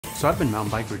So I've been mountain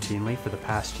biking routinely for the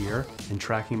past year and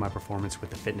tracking my performance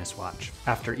with a fitness watch.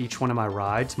 After each one of my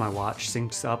rides, my watch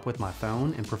syncs up with my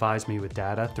phone and provides me with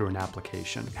data through an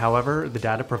application. However, the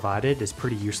data provided is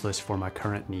pretty useless for my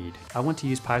current need. I want to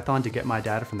use Python to get my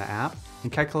data from the app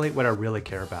and calculate what I really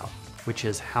care about, which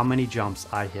is how many jumps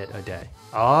I hit a day.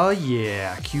 Oh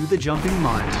yeah, cue the jumping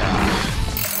montage.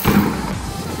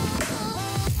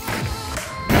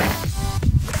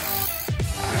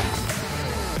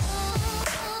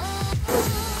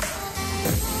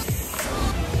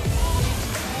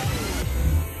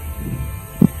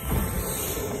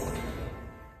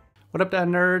 What up, data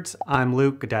nerds? I'm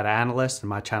Luke, a data analyst, and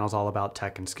my channel is all about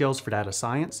tech and skills for data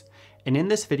science. And in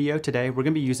this video today, we're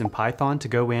gonna be using Python to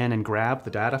go in and grab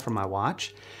the data from my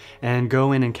watch and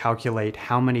go in and calculate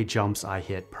how many jumps I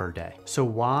hit per day. So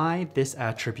why this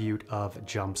attribute of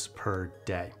jumps per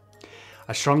day?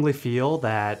 I strongly feel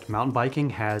that mountain biking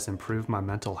has improved my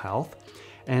mental health.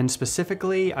 And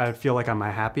specifically, I feel like I'm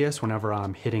my happiest whenever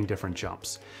I'm hitting different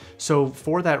jumps. So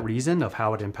for that reason of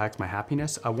how it impacts my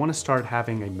happiness, I want to start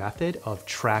having a method of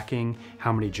tracking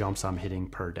how many jumps I'm hitting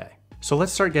per day. So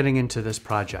let's start getting into this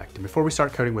project. And before we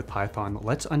start coding with Python,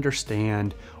 let's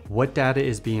understand what data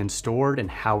is being stored and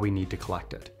how we need to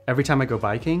collect it. Every time I go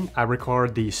biking, I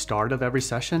record the start of every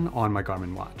session on my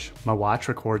Garmin watch. My watch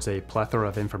records a plethora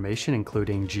of information,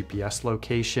 including GPS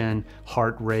location,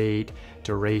 heart rate,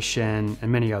 duration,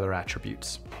 and many other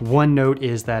attributes. One note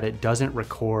is that it doesn't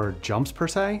record jumps per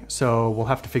se, so we'll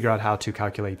have to figure out how to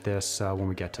calculate this when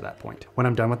we get to that point. When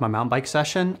I'm done with my mountain bike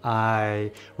session,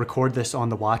 I record this on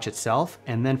the watch itself,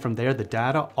 and then from there, the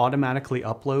data automatically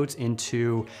uploads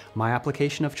into my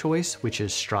application of choice, which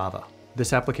is Strava.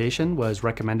 This application was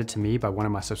recommended to me by one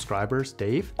of my subscribers,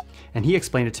 Dave, and he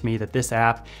explained it to me that this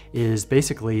app is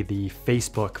basically the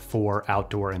Facebook for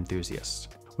outdoor enthusiasts.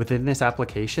 Within this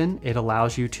application, it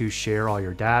allows you to share all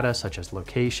your data, such as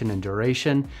location and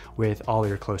duration, with all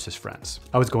your closest friends.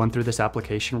 I was going through this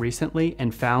application recently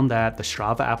and found that the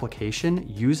Strava application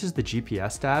uses the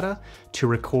GPS data to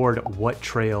record what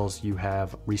trails you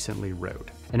have recently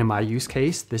rode. And in my use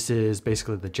case, this is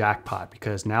basically the jackpot,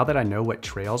 because now that I know what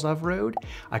trails I've rode,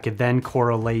 I could then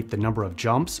correlate the number of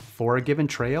jumps for a given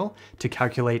trail to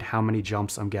calculate how many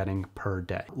jumps I'm getting per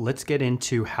day. Let's get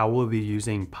into how we'll be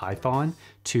using Python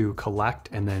to collect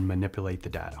and then manipulate the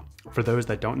data. For those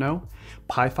that don't know,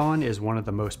 Python is one of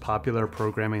the most popular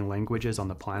programming languages on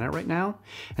the planet right now.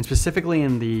 And specifically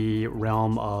in the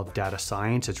realm of data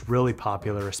science, it's really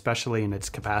popular, especially in its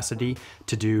capacity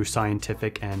to do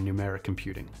scientific and numeric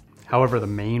computing. However, the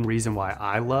main reason why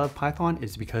I love Python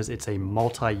is because it's a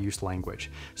multi-use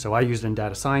language. So I use it in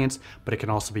data science, but it can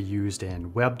also be used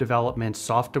in web development,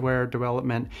 software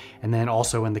development, and then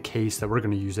also in the case that we're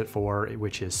going to use it for,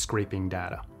 which is scraping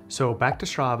data. So back to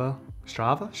Strava.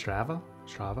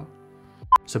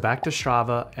 So back to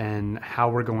Strava and how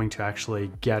we're going to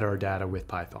actually get our data with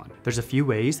Python. There's a few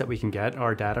ways that we can get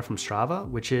our data from Strava,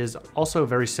 which is also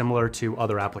very similar to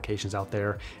other applications out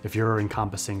there if you're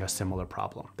encompassing a similar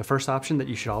problem. The first option that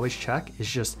you should always check is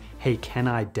just, hey, can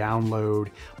I download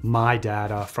my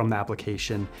data from the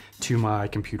application to my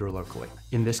computer locally?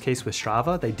 In this case with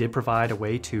Strava, they did provide a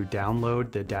way to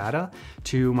download the data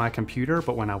to my computer,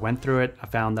 but when I went through it, I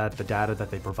found that the data that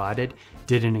they provided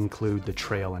didn't include the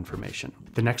trail information.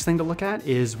 The next thing to look at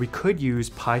is we could use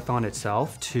Python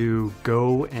itself to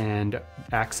go and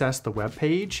access the web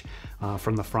page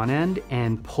from the front end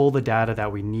and pull the data that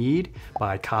we need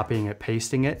by copying it,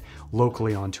 pasting it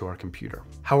locally onto our computer.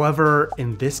 However,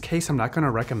 in this case, I'm not going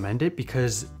to recommend it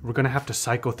because we're going to have to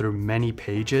cycle through many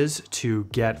pages to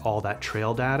get all that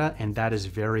trail data, and that is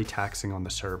very taxing on the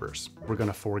servers. We're going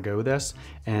to forego this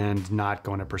and not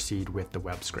going to proceed with the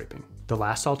web scraping. The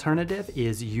last alternative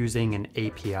is using an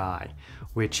API,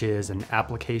 which is an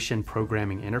application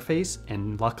programming interface,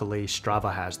 and luckily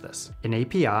Strava has this. An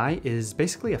API is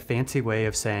basically a fancy way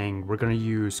of saying we're going to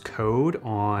use code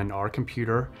on our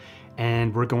computer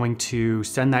and we're going to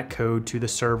send that code to the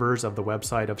servers of the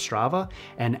website of Strava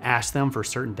and ask them for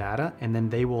certain data, and then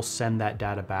they will send that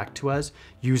data back to us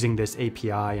using this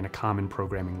API in a common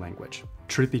programming language.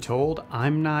 Truth be told,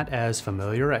 I'm not as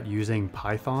familiar at using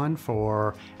Python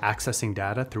for accessing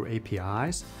data through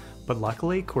APIs, but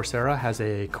luckily Coursera has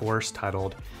a course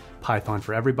titled Python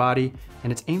for Everybody,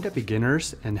 and it's aimed at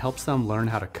beginners and helps them learn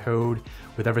how to code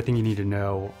with everything you need to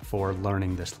know for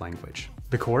learning this language.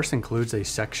 The course includes a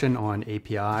section on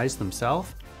APIs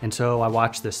themselves, and so I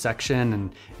watched this section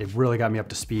and it really got me up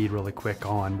to speed really quick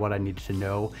on what I needed to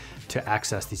know to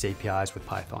access these APIs with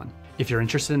Python. If you're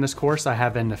interested in this course, I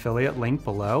have an affiliate link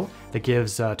below that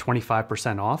gives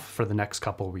 25% off for the next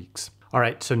couple weeks. All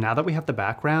right, so now that we have the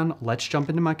background, let's jump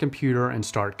into my computer and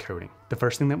start coding. The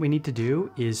first thing that we need to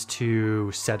do is to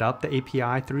set up the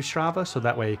API through Strava, so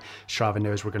that way Strava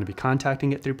knows we're going to be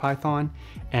contacting it through Python,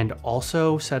 and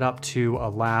also set up to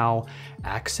allow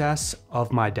access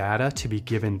of my data to be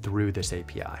given through this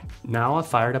API. Now I've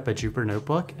fired up a Jupyter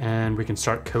Notebook and we can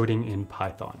start coding in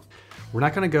Python. We're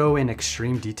not going to go in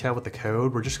extreme detail with the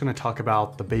code. We're just going to talk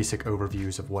about the basic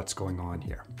overviews of what's going on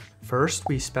here. First,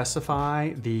 we specify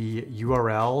the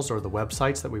URLs or the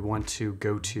websites that we want to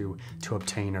go to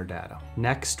obtain our data.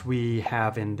 Next, we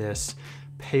have in this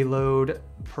payload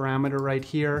parameter right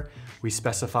here, we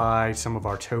specify some of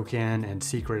our token and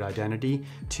secret identity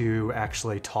to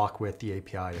actually talk with the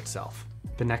API itself.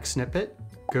 The next snippet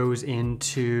goes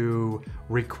into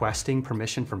requesting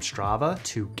permission from Strava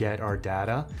to get our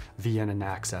data via an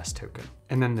access token.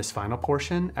 And then this final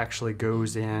portion actually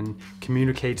goes in,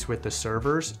 communicates with the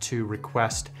servers to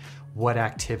request what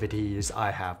activities I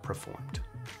have performed.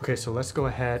 Okay, so let's go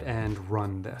ahead and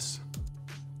run this.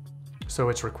 So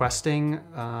it's requesting,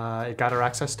 it got our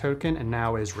access token and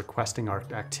now is requesting our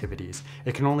activities.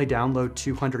 It can only download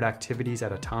 200 activities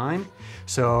at a time,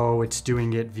 so it's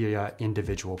doing it via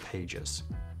individual pages.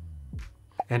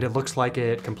 And it looks like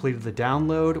it completed the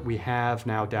download. We have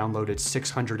now downloaded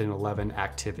 611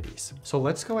 activities. So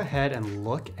let's go ahead and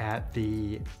look at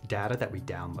the data that we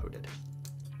downloaded.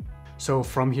 So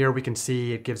from here, we can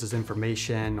see it gives us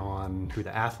information on who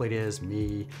the athlete is,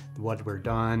 me, what we're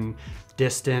done,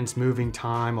 distance, moving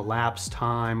time, elapsed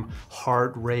time,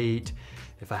 heart rate,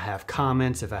 if I have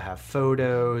comments, if I have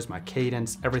photos, my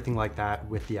cadence, everything like that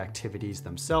with the activities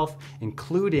themselves,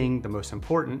 including the most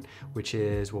important, which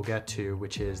is, we'll get to,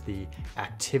 which is the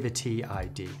activity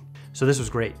ID. So this was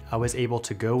great. I was able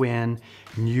to go in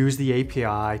and use the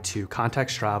API to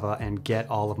contact Strava and get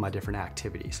all of my different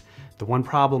activities. The one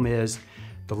problem is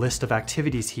the list of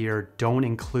activities here don't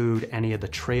include any of the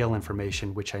trail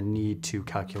information which I need to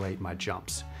calculate my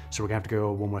jumps. So we're gonna have to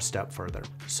go one more step further.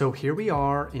 So here we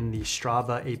are in the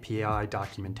Strava API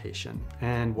documentation.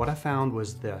 And what I found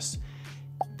was this,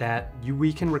 that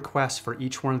we can request for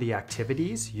each one of the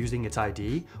activities using its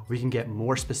ID, we can get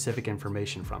more specific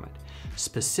information from it.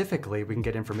 Specifically, we can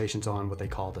get information on what they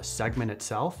call the segment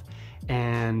itself,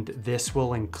 and this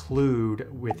will include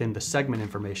within the segment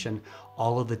information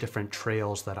all of the different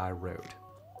trails that I rode.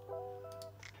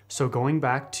 So going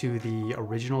back to the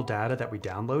original data that we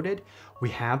downloaded, we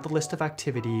have the list of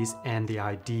activities and the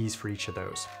IDs for each of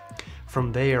those.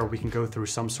 From there, we can go through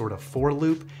some sort of for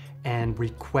loop and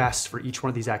request for each one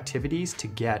of these activities to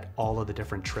get all of the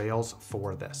different trails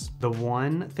for this. The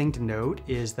one thing to note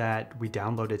is that we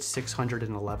downloaded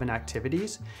 611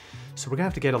 activities, so we're gonna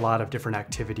have to get a lot of different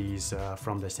activities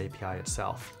from this API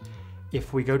itself.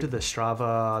 If we go to the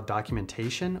Strava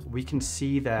documentation, we can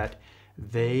see that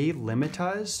they limit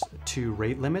us to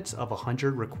rate limits of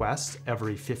 100 requests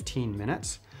every 15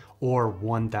 minutes or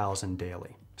 1,000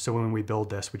 daily. So when we build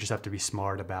this, we just have to be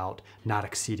smart about not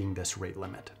exceeding this rate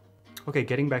limit. Okay,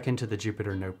 getting back into the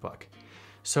Jupyter Notebook.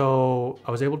 So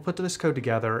I was able to put this code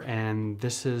together and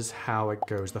this is how it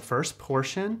goes. The first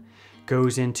portion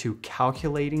goes into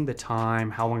calculating the time,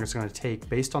 how long it's going to take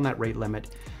based on that rate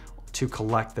limit to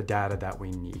collect the data that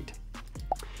we need.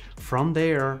 From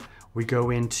there, we go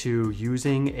into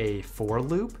using a for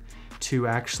loop to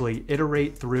actually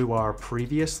iterate through our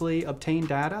previously obtained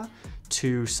data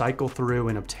to cycle through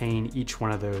and obtain each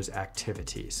one of those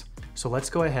activities. So let's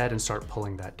go ahead and start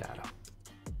pulling that data.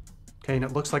 Okay, and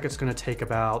it looks like it's gonna take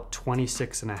about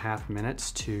 26.5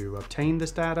 minutes to obtain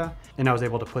this data, and I was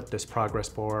able to put this progress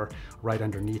bar right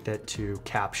underneath it to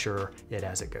capture it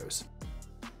as it goes.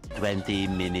 20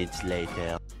 minutes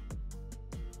later.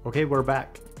 Okay, we're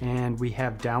back, and we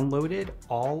have downloaded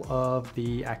all of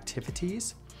the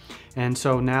activities. And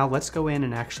so now let's go in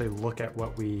and actually look at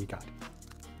what we got.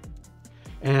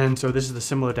 And so this is the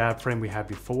similar data frame we had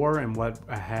before, and what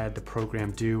I had the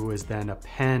program do was then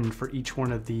append for each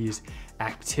one of these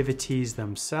activities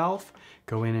themselves,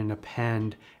 go in and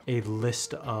append a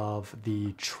list of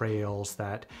the trails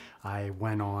that I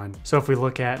went on. So if we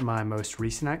look at my most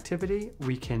recent activity,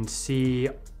 we can see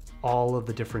all of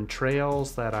the different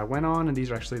trails that I went on, and these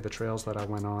are actually the trails that I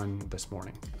went on this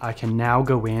morning. I can now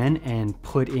go in and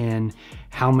put in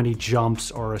how many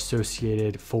jumps are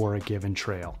associated for a given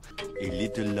trail. A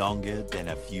little longer than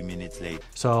a few minutes later.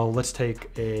 So let's take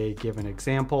a given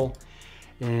example.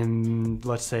 In,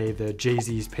 let's say, the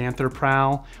Jay-Z's Panther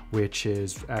Prowl, which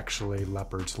is actually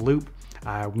Leopard's Loop.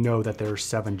 I know that there's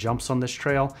 7 jumps on this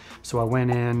trail, so I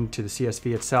went into the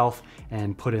CSV itself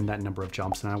and put in that number of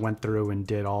jumps, and I went through and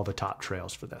did all the top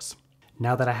trails for this.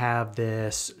 Now that I have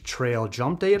this trail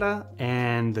jump data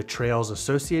and the trails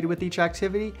associated with each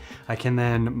activity, I can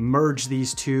then merge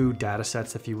these two data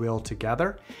sets, if you will,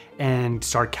 together and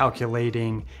start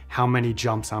calculating how many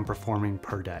jumps I'm performing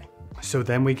per day. So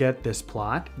then we get this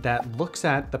plot that looks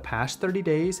at the past 30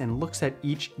 days and looks at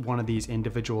each one of these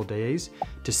individual days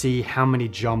to see how many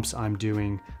jumps I'm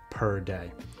doing per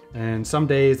day. And some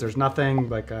days there's nothing,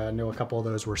 like I know a couple of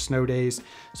those were snow days,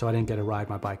 so I didn't get to ride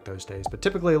my bike those days. But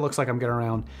typically it looks like I'm getting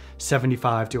around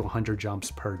 75 to 100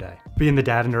 jumps per day. Being the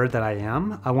data nerd that I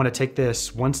am, I want to take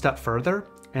this one step further,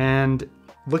 and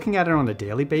looking at it on a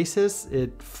daily basis,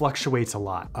 it fluctuates a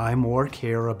lot. I more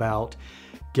care about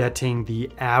getting the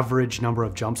average number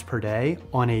of jumps per day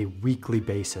on a weekly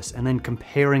basis and then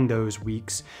comparing those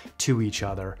weeks to each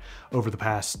other over the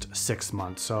past 6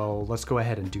 months. So let's go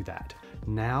ahead and do that.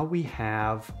 Now we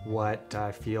have what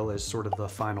I feel is sort of the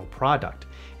final product.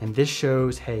 And this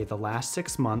shows, hey, the last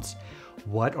 6 months,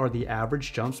 what are the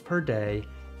average jumps per day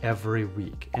every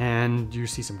week? And you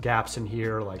see some gaps in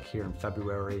here, like here in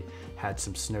February, had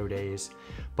some snow days.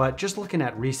 But just looking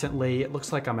at recently, it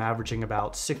looks like I'm averaging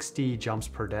about 60 jumps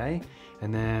per day.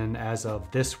 And then as of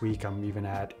this week, I'm even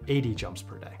at 80 jumps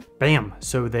per day. Bam,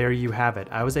 so there you have it.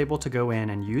 I was able to go in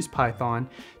and use Python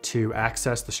to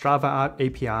access the Strava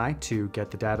API to get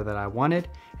the data that I wanted,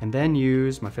 and then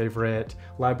use my favorite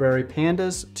library,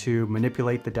 Pandas, to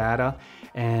manipulate the data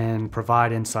and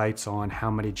provide insights on how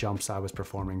many jumps I was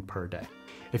performing per day.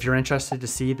 If you're interested to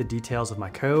see the details of my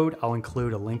code, I'll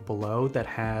include a link below that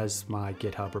has my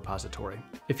GitHub repository.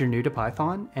 If you're new to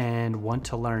Python and want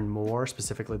to learn more,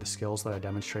 specifically the skills that I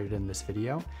demonstrated in this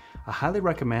video, I highly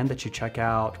recommend that you check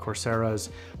out Coursera's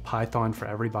Python for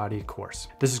Everybody course.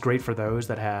 This is great for those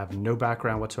that have no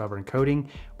background whatsoever in coding,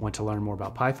 want to learn more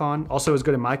about Python. Also is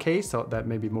good in my case, so that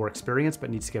may be more experienced, but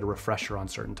needs to get a refresher on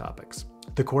certain topics.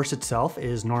 The course itself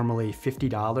is normally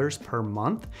 $50 per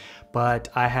month, but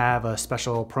I have a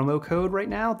special promo code right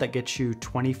now that gets you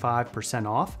 25%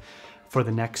 off for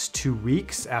the next 2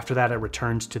 weeks. After that, it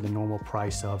returns to the normal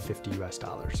price of $50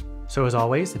 US. So as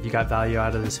always, if you got value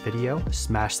out of this video,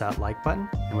 smash that like button.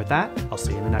 And with that, I'll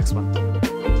see you in the next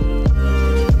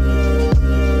one.